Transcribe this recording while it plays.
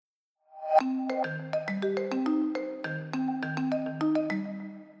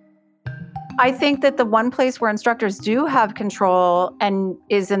I think that the one place where instructors do have control and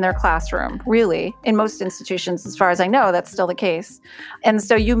is in their classroom, really. In most institutions, as far as I know, that's still the case. And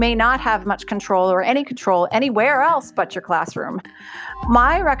so you may not have much control or any control anywhere else but your classroom.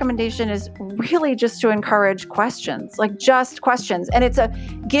 My recommendation is really just to encourage questions, like just questions. And it's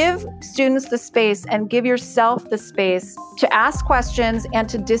give students the space and give yourself the space to ask questions and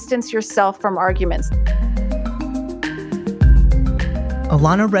to distance yourself from arguments.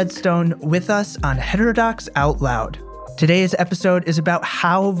 Alana Redstone with us on Heterodox Out Loud. Today's episode is about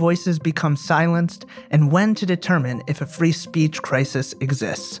how voices become silenced and when to determine if a free speech crisis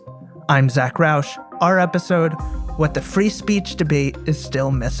exists. I'm Zach Roush. Our episode, What the Free Speech Debate is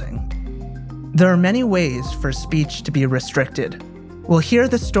Still Missing. There are many ways for speech to be restricted. We'll hear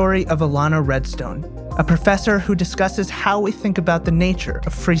the story of Alana Redstone, a professor who discusses how we think about the nature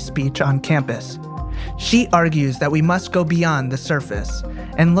of free speech on campus. She argues that we must go beyond the surface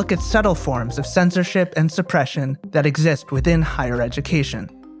and look at subtle forms of censorship and suppression that exist within higher education.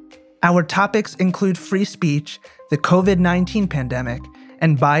 Our topics include free speech, the COVID-19 pandemic,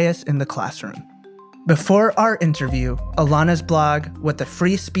 and bias in the classroom. Before our interview, Alana's blog, What the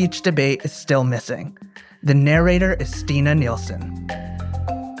Free Speech Debate is Still Missing. The narrator is Stina Nielsen.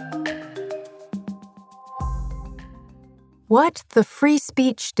 What the Free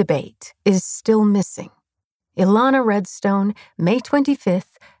Speech Debate is Still Missing. Alana Redstone, May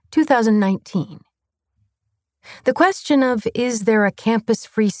 25th, 2019. The question of is there a campus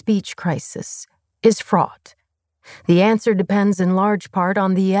free speech crisis is fraught. The answer depends in large part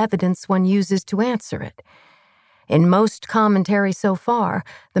on the evidence one uses to answer it. In most commentary so far,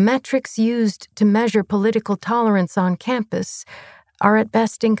 the metrics used to measure political tolerance on campus are at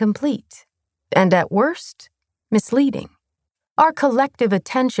best incomplete, and at worst, misleading. Our collective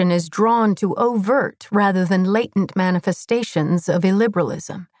attention is drawn to overt rather than latent manifestations of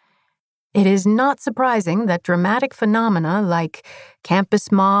illiberalism. It is not surprising that dramatic phenomena like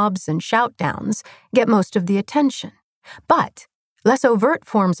campus mobs and shoutdowns get most of the attention. But less overt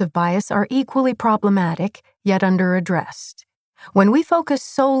forms of bias are equally problematic, yet under-addressed. When we focus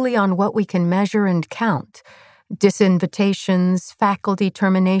solely on what we can measure and count, disinvitations, faculty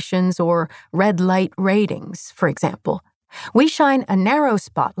terminations, or red light ratings, for example, we shine a narrow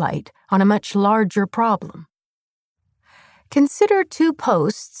spotlight on a much larger problem. Consider two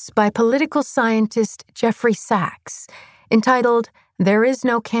posts by political scientist Jeffrey Sachs entitled There is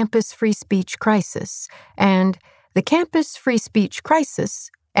no Campus Free Speech Crisis and The Campus Free Speech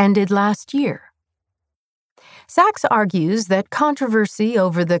Crisis Ended Last Year. Sachs argues that controversy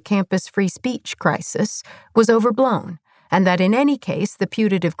over the campus free speech crisis was overblown and that in any case the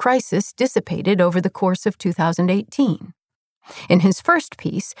putative crisis dissipated over the course of 2018. In his first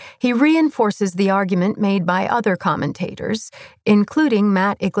piece, he reinforces the argument made by other commentators, including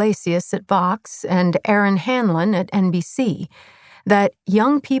Matt Yglesias at Vox and Aaron Hanlon at NBC, that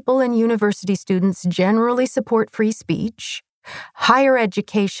young people and university students generally support free speech, higher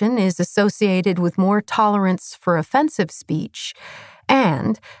education is associated with more tolerance for offensive speech,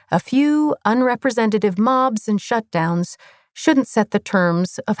 and a few unrepresentative mobs and shutdowns shouldn't set the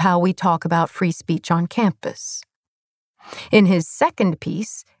terms of how we talk about free speech on campus. In his second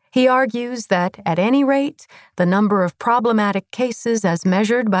piece, he argues that, at any rate, the number of problematic cases as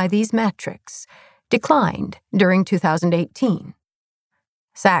measured by these metrics declined during 2018.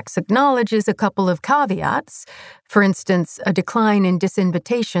 Sachs acknowledges a couple of caveats. For instance, a decline in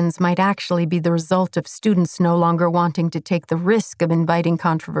disinvitations might actually be the result of students no longer wanting to take the risk of inviting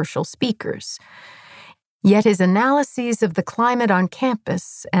controversial speakers. Yet his analyses of the climate on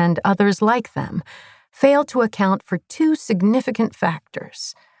campus, and others like them, fail to account for two significant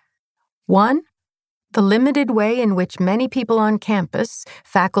factors. One, the limited way in which many people on campus,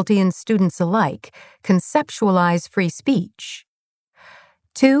 faculty and students alike, conceptualize free speech.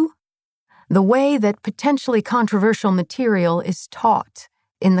 Two, the way that potentially controversial material is taught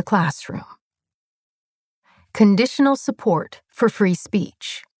in the classroom. Conditional support for free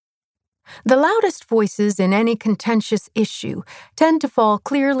speech. The loudest voices in any contentious issue tend to fall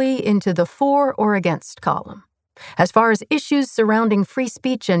clearly into the for or against column. As far as issues surrounding free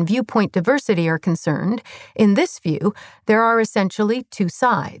speech and viewpoint diversity are concerned, in this view, there are essentially two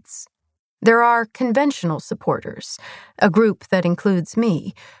sides. There are conventional supporters, a group that includes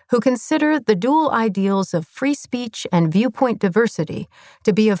me, who consider the dual ideals of free speech and viewpoint diversity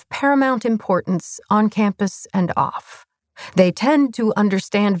to be of paramount importance on campus and off. They tend to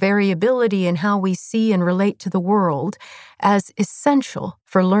understand variability in how we see and relate to the world as essential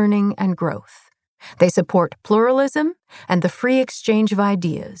for learning and growth. They support pluralism and the free exchange of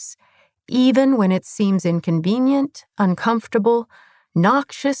ideas, even when it seems inconvenient, uncomfortable,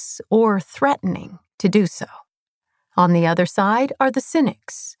 noxious or threatening to do so. On the other side are the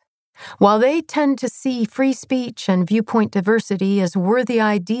cynics. While they tend to see free speech and viewpoint diversity as worthy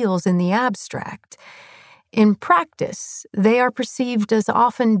ideals in the abstract, in practice, they are perceived as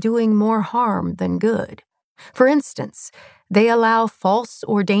often doing more harm than good. For instance, they allow false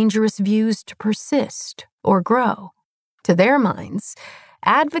or dangerous views to persist or grow. To their minds,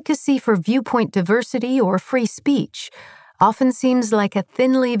 advocacy for viewpoint diversity or free speech often seems like a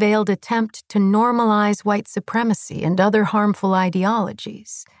thinly veiled attempt to normalize white supremacy and other harmful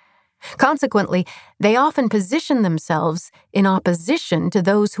ideologies. Consequently, they often position themselves in opposition to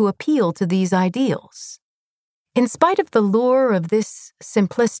those who appeal to these ideals. In spite of the lure of this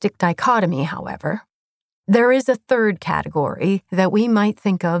simplistic dichotomy, however, there is a third category that we might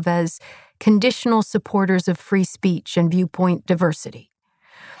think of as conditional supporters of free speech and viewpoint diversity.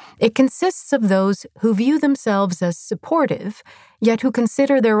 It consists of those who view themselves as supportive, yet who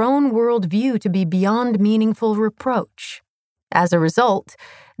consider their own worldview to be beyond meaningful reproach. As a result,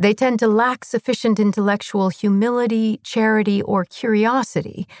 they tend to lack sufficient intellectual humility, charity, or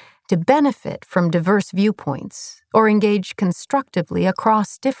curiosity to benefit from diverse viewpoints or engage constructively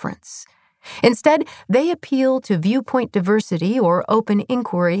across difference. Instead, they appeal to viewpoint diversity or open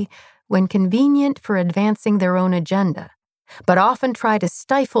inquiry when convenient for advancing their own agenda, but often try to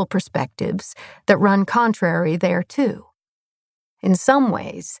stifle perspectives that run contrary thereto. In some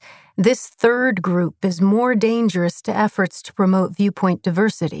ways, this third group is more dangerous to efforts to promote viewpoint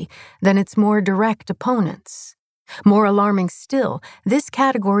diversity than its more direct opponents. More alarming still, this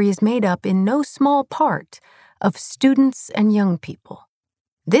category is made up in no small part of students and young people.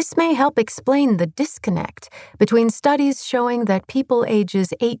 This may help explain the disconnect between studies showing that people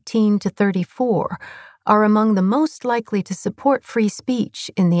ages 18 to 34 are among the most likely to support free speech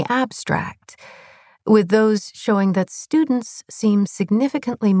in the abstract, with those showing that students seem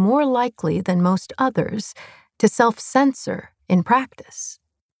significantly more likely than most others to self-censor in practice.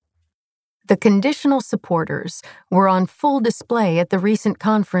 The conditional supporters were on full display at the recent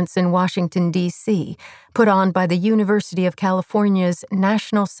conference in Washington, D.C., put on by the University of California's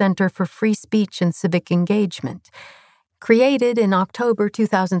National Center for Free Speech and Civic Engagement, created in October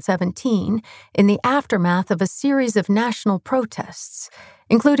 2017 in the aftermath of a series of national protests,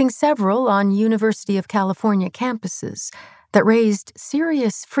 including several on University of California campuses, that raised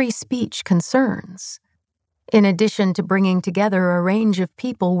serious free speech concerns. In addition to bringing together a range of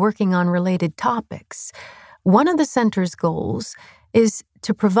people working on related topics, one of the center's goals is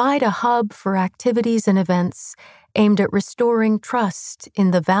to provide a hub for activities and events aimed at restoring trust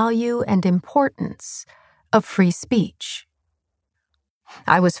in the value and importance of free speech.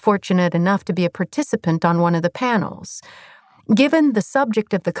 I was fortunate enough to be a participant on one of the panels. Given the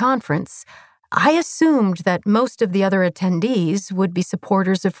subject of the conference, I assumed that most of the other attendees would be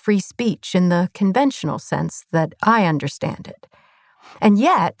supporters of free speech in the conventional sense that I understand it. And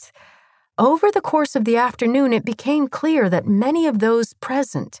yet, over the course of the afternoon, it became clear that many of those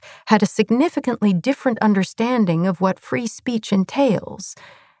present had a significantly different understanding of what free speech entails,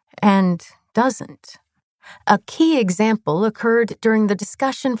 and doesn't. A key example occurred during the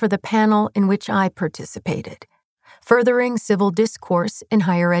discussion for the panel in which I participated, Furthering Civil Discourse in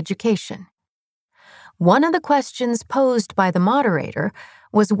Higher Education. One of the questions posed by the moderator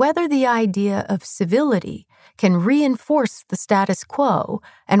was whether the idea of civility can reinforce the status quo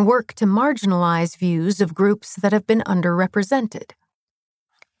and work to marginalize views of groups that have been underrepresented.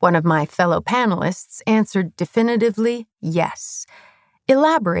 One of my fellow panelists answered definitively yes,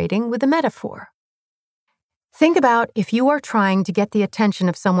 elaborating with a metaphor. Think about if you are trying to get the attention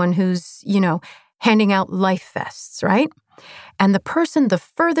of someone who's, handing out life vests, right? And the person the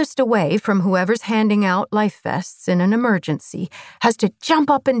furthest away from whoever's handing out life vests in an emergency has to jump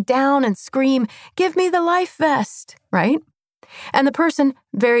up and down and scream, "Give me the life vest," right? And the person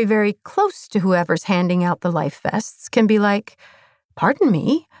very, very close to whoever's handing out the life vests can be like, "Pardon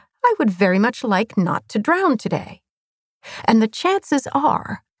me, I would very much like not to drown today." And the chances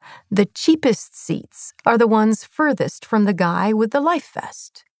are, the cheapest seats are the ones furthest from the guy with the life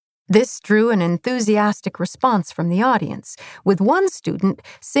vest. This drew an enthusiastic response from the audience, with one student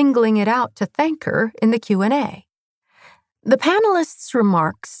singling it out to thank her in the Q&A. The panelists'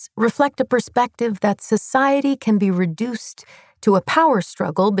 remarks reflect a perspective that society can be reduced to a power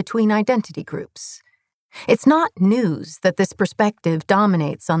struggle between identity groups. It's not news that this perspective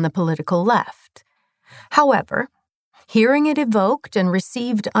dominates on the political left. However, hearing it evoked and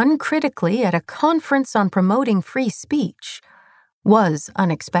received uncritically at a conference on promoting free speech was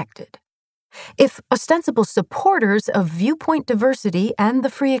unexpected. If ostensible supporters of viewpoint diversity and the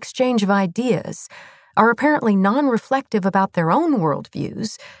free exchange of ideas are apparently non-reflective about their own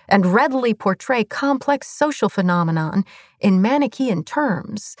worldviews and readily portray complex social phenomenon in Manichaean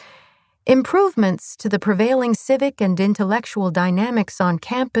terms, improvements to the prevailing civic and intellectual dynamics on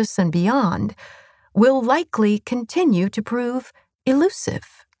campus and beyond will likely continue to prove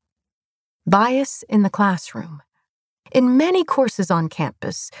elusive. Bias in the classroom. In many courses on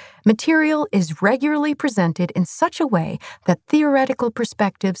campus, material is regularly presented in such a way that theoretical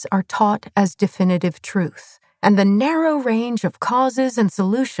perspectives are taught as definitive truth, and the narrow range of causes and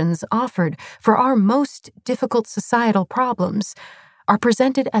solutions offered for our most difficult societal problems are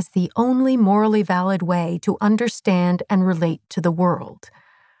presented as the only morally valid way to understand and relate to the world.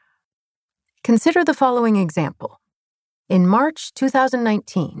 Consider the following example. In March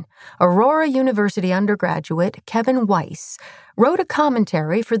 2019, Aurora University undergraduate Kevin Weiss wrote a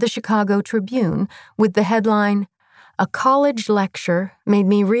commentary for the Chicago Tribune with the headline, "A college lecture made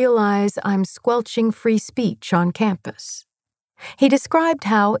me realize I'm squelching free speech on campus." He described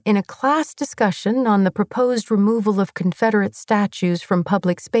how, in a class discussion on the proposed removal of Confederate statues from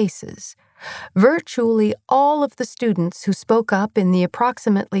public spaces, virtually all of the students who spoke up in the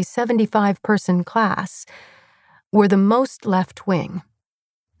approximately 75-person class were the most left-wing.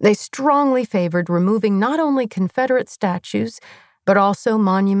 They strongly favored removing not only Confederate statues, but also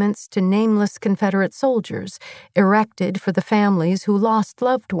monuments to nameless Confederate soldiers erected for the families who lost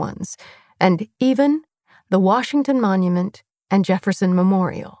loved ones, and even the Washington Monument and Jefferson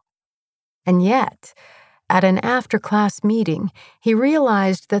Memorial. And yet, at an after-class meeting, he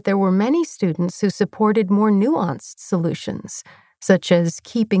realized that there were many students who supported more nuanced solutions, such as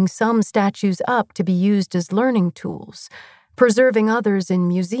keeping some statues up to be used as learning tools, preserving others in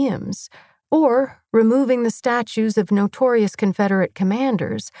museums, or removing the statues of notorious Confederate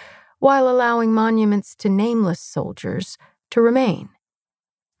commanders while allowing monuments to nameless soldiers to remain.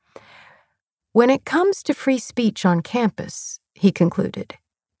 When it comes to free speech on campus, he concluded,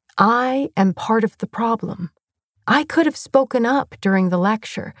 I am part of the problem. I could have spoken up during the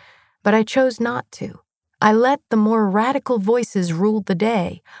lecture, but I chose not to. I let the more radical voices rule the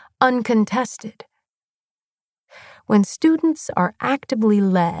day, uncontested. When students are actively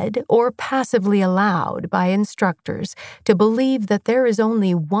led or passively allowed by instructors to believe that there is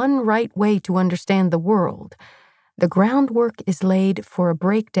only one right way to understand the world, the groundwork is laid for a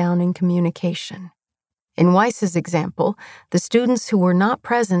breakdown in communication. In Weiss's example, the students who were not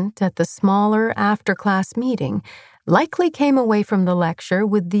present at the smaller after-class meeting likely came away from the lecture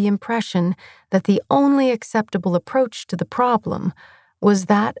with the impression that the only acceptable approach to the problem was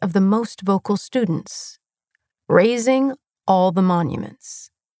that of the most vocal students, raising all the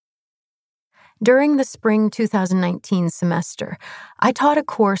monuments. During the spring 2019 semester, I taught a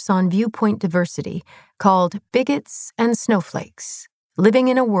course on viewpoint diversity called Bigots and Snowflakes, Living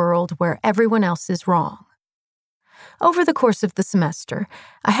in a World Where Everyone Else is Wrong. Over the course of the semester,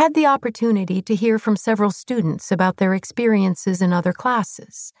 I had the opportunity to hear from several students about their experiences in other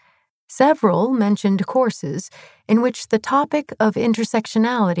classes. Several mentioned courses in which the topic of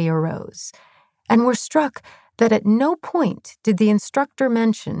intersectionality arose, and were struck that at no point did the instructor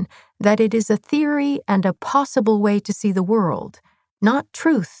mention that it is a theory and a possible way to see the world, not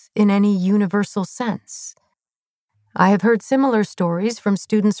truth in any universal sense. I have heard similar stories from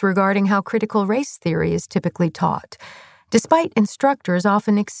students regarding how critical race theory is typically taught, despite instructors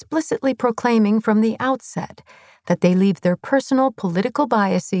often explicitly proclaiming from the outset that they leave their personal political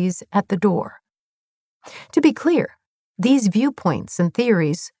biases at the door. To be clear, these viewpoints and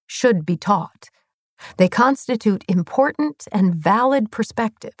theories should be taught. They constitute important and valid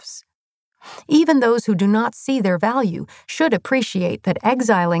perspectives. Even those who do not see their value should appreciate that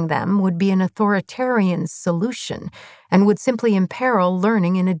exiling them would be an authoritarian solution and would simply imperil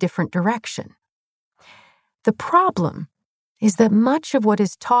learning in a different direction. The problem is that much of what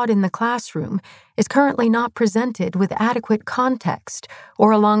is taught in the classroom is currently not presented with adequate context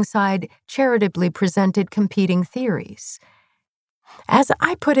or alongside charitably presented competing theories. As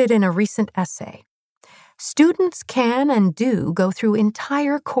I put it in a recent essay, students can and do go through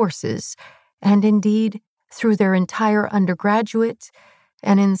entire courses, and indeed through their entire undergraduate,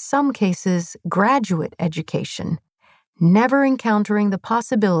 and in some cases graduate education, never encountering the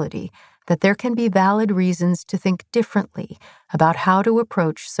possibility that there can be valid reasons to think differently about how to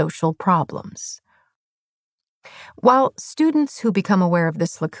approach social problems. While students who become aware of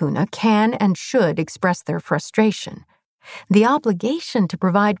this lacuna can and should express their frustration, the obligation to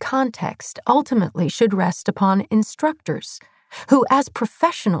provide context ultimately should rest upon instructors, who, as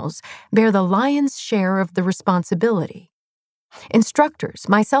professionals, bear the lion's share of the responsibility. Instructors,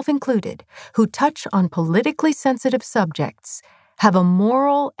 myself included, who touch on politically sensitive subjects, have a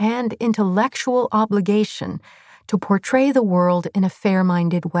moral and intellectual obligation to portray the world in a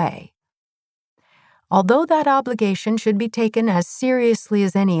fair-minded way. Although that obligation should be taken as seriously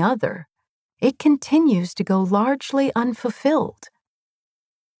as any other, it continues to go largely unfulfilled.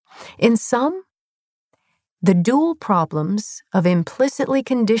 In sum, the dual problems of implicitly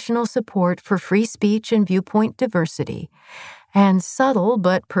conditional support for free speech and viewpoint diversity, and subtle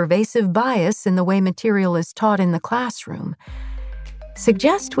but pervasive bias in the way material is taught in the classroom,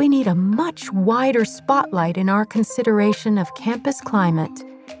 suggest we need a much wider spotlight in our consideration of campus climate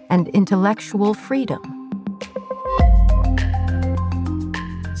and intellectual freedom.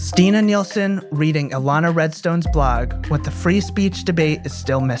 Stina Nielsen reading Ilana Redstone's blog, What the Free Speech Debate is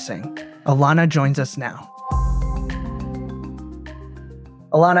Still Missing. Ilana joins us now.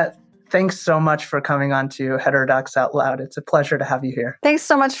 Ilana, thanks so much for coming on to Heterodox Out Loud. It's a pleasure to have you here. Thanks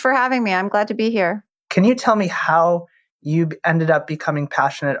so much for having me. I'm glad to be here. Can you tell me how you ended up becoming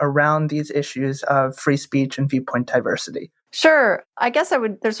passionate around these issues of free speech and viewpoint diversity? Sure. I guess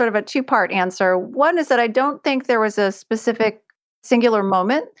there's sort of a two-part answer. One is that I don't think there was a specific singular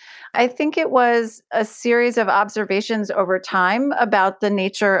moment. I think it was a series of observations over time about the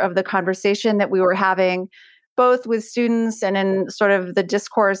nature of the conversation that we were having, both with students and in sort of the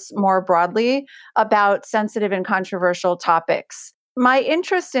discourse more broadly about sensitive and controversial topics. My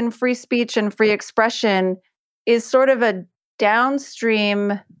interest in free speech and free expression is sort of a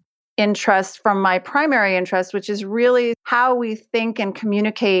downstream interest from my primary interest, which is really how we think and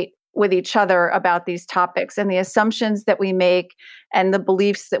communicate with each other about these topics and the assumptions that we make and the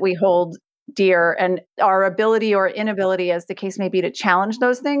beliefs that we hold dear and our ability or inability, as the case may be, to challenge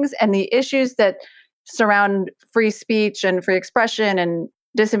those things and the issues that surround free speech and free expression and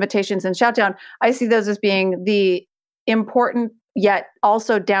disinvitations and shoutdown. I see those as being the important yet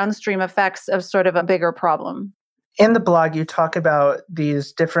also downstream effects of sort of a bigger problem. In the blog, you talk about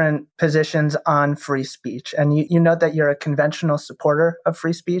these different positions on free speech, and you note that you're a conventional supporter of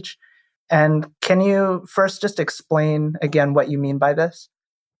free speech. And can you first just explain again what you mean by this?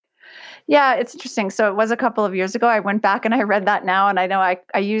 Yeah, it's interesting. So it was a couple of years ago. I went back and I read that now, and I know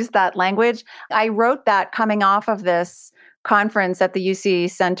I used that language. I wrote that coming off of this conference at the UC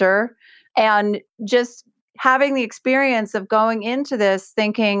Center, and just having the experience of going into this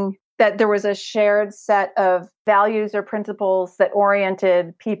thinking that there was a shared set of values or principles that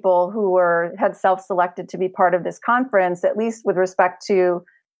oriented people who had self-selected to be part of this conference, at least with respect to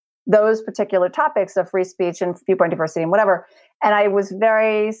those particular topics of free speech and viewpoint diversity and whatever. And I was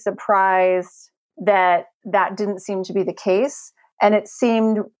very surprised that that didn't seem to be the case. And it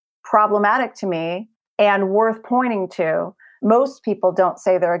seemed problematic to me and worth pointing to. Most people don't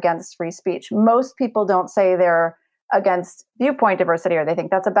say they're against free speech. Most people don't say they're against viewpoint diversity, or they think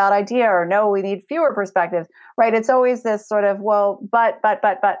that's a bad idea, or no, we need fewer perspectives, right? It's always this sort of, well, but about,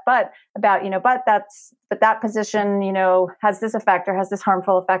 but that position, has this effect or has this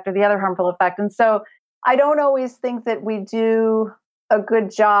harmful effect or the other harmful effect. And so I don't always think that we do a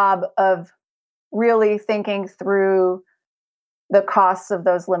good job of really thinking through the costs of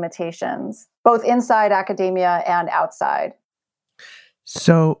those limitations, both inside academia and outside.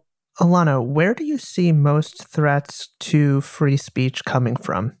 So, Ilana, where do you see most threats to free speech coming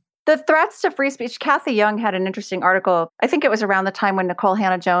from? The threats to free speech, Kathy Young had an interesting article. I think it was around the time when Nicole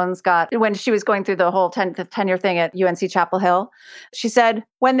Hannah-Jones when she was going through the whole tenure thing at UNC Chapel Hill. She said,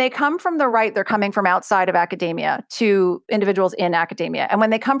 when they come from the right, they're coming from outside of academia to individuals in academia. And when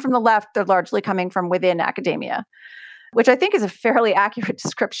they come from the left, they're largely coming from within academia, which I think is a fairly accurate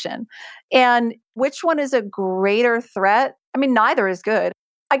description. And which one is a greater threat? I mean, neither is good.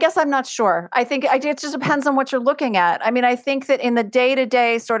 I guess I'm not sure. I think it just depends on what you're looking at. I mean, I think that in the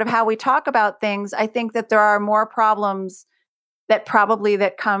day-to-day sort of how we talk about things, I think that there are more problems that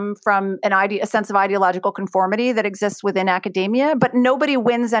come from a sense of ideological conformity that exists within academia, but nobody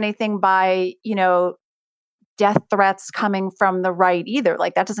wins anything by, death threats coming from the right either.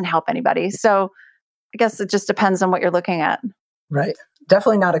 Like, that doesn't help anybody. So I guess it just depends on what you're looking at. Right.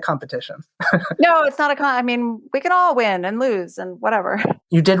 Definitely not a competition. No, it's not I mean, we can all win and lose and whatever.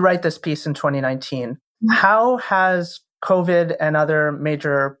 You did write this piece in 2019. How has COVID and other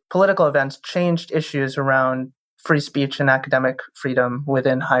major political events changed issues around free speech and academic freedom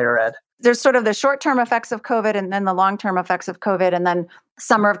within higher ed? There's sort of the short-term effects of COVID and then the long-term effects of COVID and then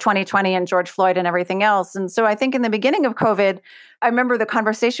summer of 2020 and George Floyd and everything else. And so I think in the beginning of COVID, I remember the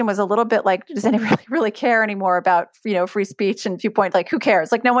conversation was a little bit like, does anybody really care anymore about, free speech and viewpoint? Like, who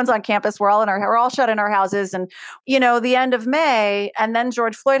cares? Like, no one's on campus. We're all shut in our houses. And, the end of May, and then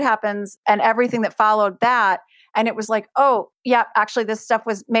George Floyd happens and everything that followed that. And it was like, oh, yeah, actually this stuff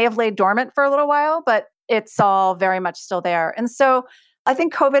may have laid dormant for a little while, but it's all very much still there. And so I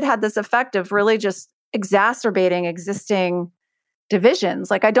think COVID had this effect of really just exacerbating existing divisions.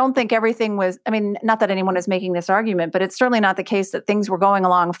 Like, I don't think everything was, I mean, not that anyone is making this argument, but it's certainly not the case that things were going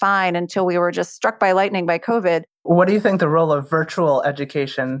along fine until we were just struck by lightning by COVID. What do you think the role of virtual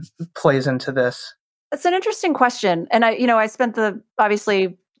education plays into this? It's an interesting question. And I spent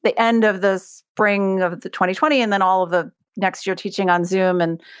obviously the end of the spring of the 2020 and then all of the next year teaching on Zoom.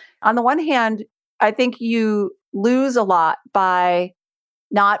 And on the one hand, I think you lose a lot by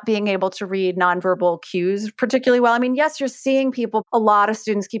not being able to read nonverbal cues particularly well. I mean, yes, you're seeing people, a lot of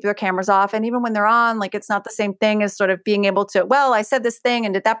students keep their cameras off. And even when they're on, like, it's not the same thing as sort of being able to, well, I said this thing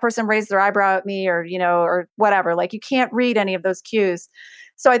and did that person raise their eyebrow at me or, or whatever. Like, you can't read any of those cues.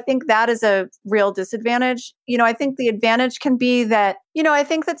 So I think that is a real disadvantage. I think the advantage can be that, I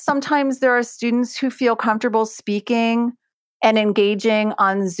think that sometimes there are students who feel comfortable speaking and engaging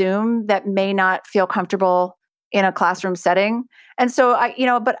on Zoom that may not feel comfortable in a classroom setting. And so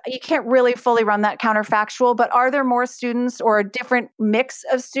but you can't really fully run that counterfactual, but are there more students or a different mix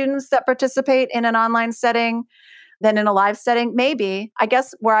of students that participate in an online setting than in a live setting? Maybe. I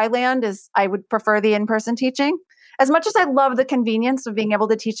guess where I land is I would prefer the in-person teaching. As much as I love the convenience of being able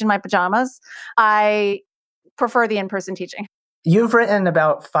to teach in my pajamas, I prefer the in-person teaching. You've written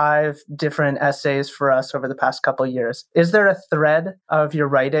about 5 different essays for us over the past couple of years. Is there a thread of your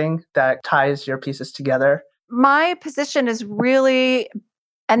writing that ties your pieces together? My position is really,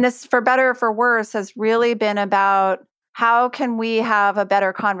 and this for better or for worse, has really been about how can we have a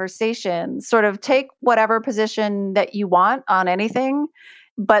better conversation? Sort of take whatever position that you want on anything,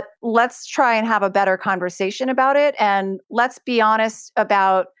 but let's try and have a better conversation about it. And let's be honest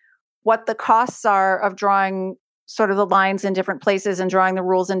about what the costs are of drawing sort of the lines in different places and drawing the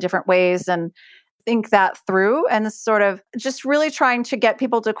rules in different ways, and think that through, and sort of just really trying to get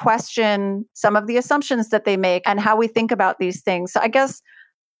people to question some of the assumptions that they make and how we think about these things. So I guess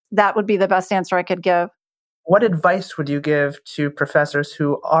that would be the best answer I could give. What advice would you give to professors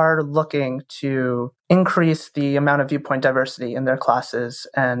who are looking to increase the amount of viewpoint diversity in their classes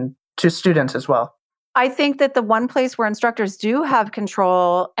and to students as well? I think that the one place where instructors do have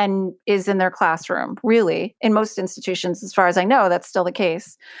control and is in their classroom, really. In most institutions, as far as I know, that's still the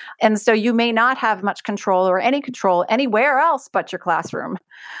case. And so you may not have much control or any control anywhere else but your classroom.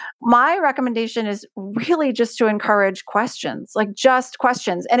 My recommendation is really just to encourage questions, like just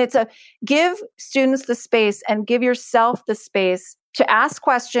questions. And it's give students the space and give yourself the space to ask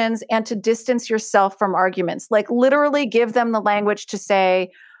questions and to distance yourself from arguments. Like, literally give them the language to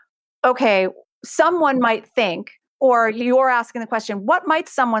say, okay, someone might think, or you're asking the question, what might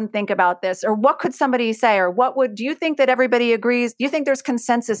someone think about this? Or what could somebody say? Or do you think that everybody agrees? Do you think there's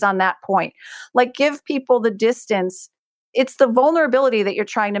consensus on that point? Like, give people the distance. It's the vulnerability that you're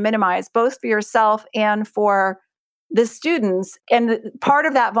trying to minimize, both for yourself and for the students. And part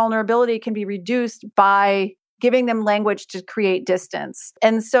of that vulnerability can be reduced by giving them language to create distance.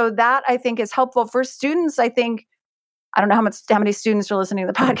 And so that, I think, is helpful for students. I think, I don't know how many students are listening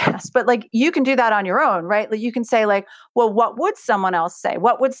to the podcast, but like, you can do that on your own, right? Like, you can say like, well, what would someone else say?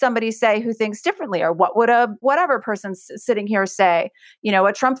 What would somebody say who thinks differently? Or what would a whatever person sitting here say,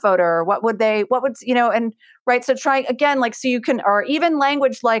 a Trump voter, or and right. So try again, like, so you can, or even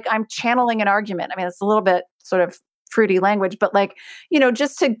language, like I'm channeling an argument. I mean, it's a little bit sort of fruity language, but like,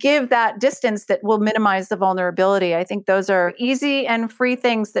 just to give that distance that will minimize the vulnerability. I think those are easy and free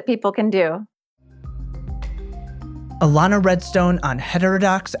things that people can do. Alana Redstone on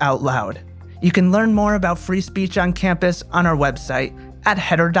Heterodox Out Loud. You can learn more about free speech on campus on our website at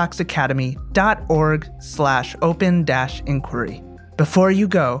heterodoxacademy.org/open-inquiry. Before you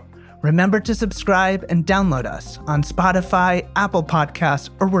go, remember to subscribe and download us on Spotify, Apple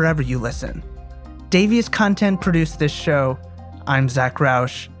Podcasts, or wherever you listen. Davies Content produced this show. I'm Zach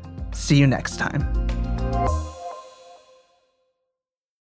Roush. See you next time.